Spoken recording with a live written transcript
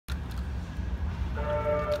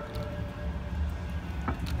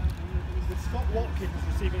Watkins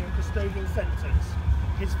receiving a custodial sentence,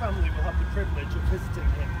 his family will have the privilege of visiting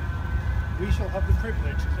him. We shall have the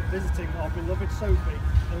privilege of visiting our beloved Sophie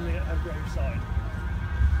only at her graveside.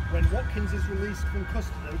 When Watkins is released from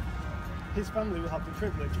custody, his family will have the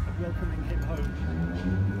privilege of welcoming him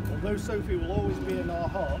home. Although Sophie will always be in our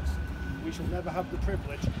hearts, we shall never have the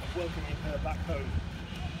privilege of welcoming her back home.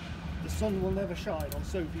 The sun will never shine on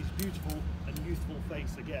Sophie's beautiful and youthful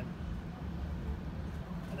face again.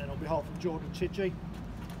 And then on behalf of Jordan Chidgey,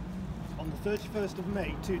 on the 31st of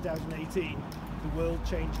May 2018, the world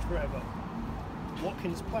changed forever.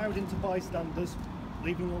 Watkins ploughed into bystanders,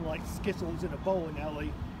 leaving them like skittles in a bowling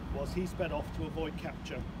alley, whilst he sped off to avoid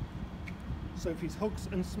capture. Sophie's hugs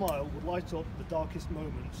and smile would light up the darkest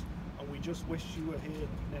moments, and we just wish you were here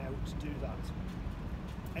now to do that.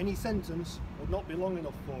 Any sentence would not be long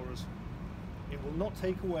enough for us. It will not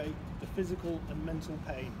take away the physical and mental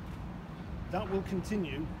pain. That will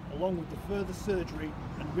continue along with the further surgery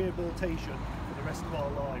and rehabilitation for the rest of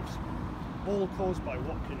our lives, all caused by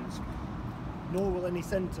Watkins. Nor will any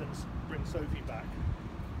sentence bring Sophie back.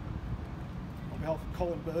 On behalf of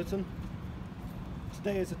Colin Burton,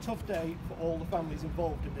 today is a tough day for all the families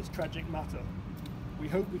involved in this tragic matter. We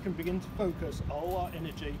hope we can begin to focus all our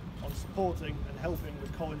energy on supporting and helping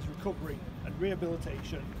with Colin's recovery and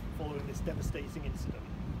rehabilitation following this devastating incident.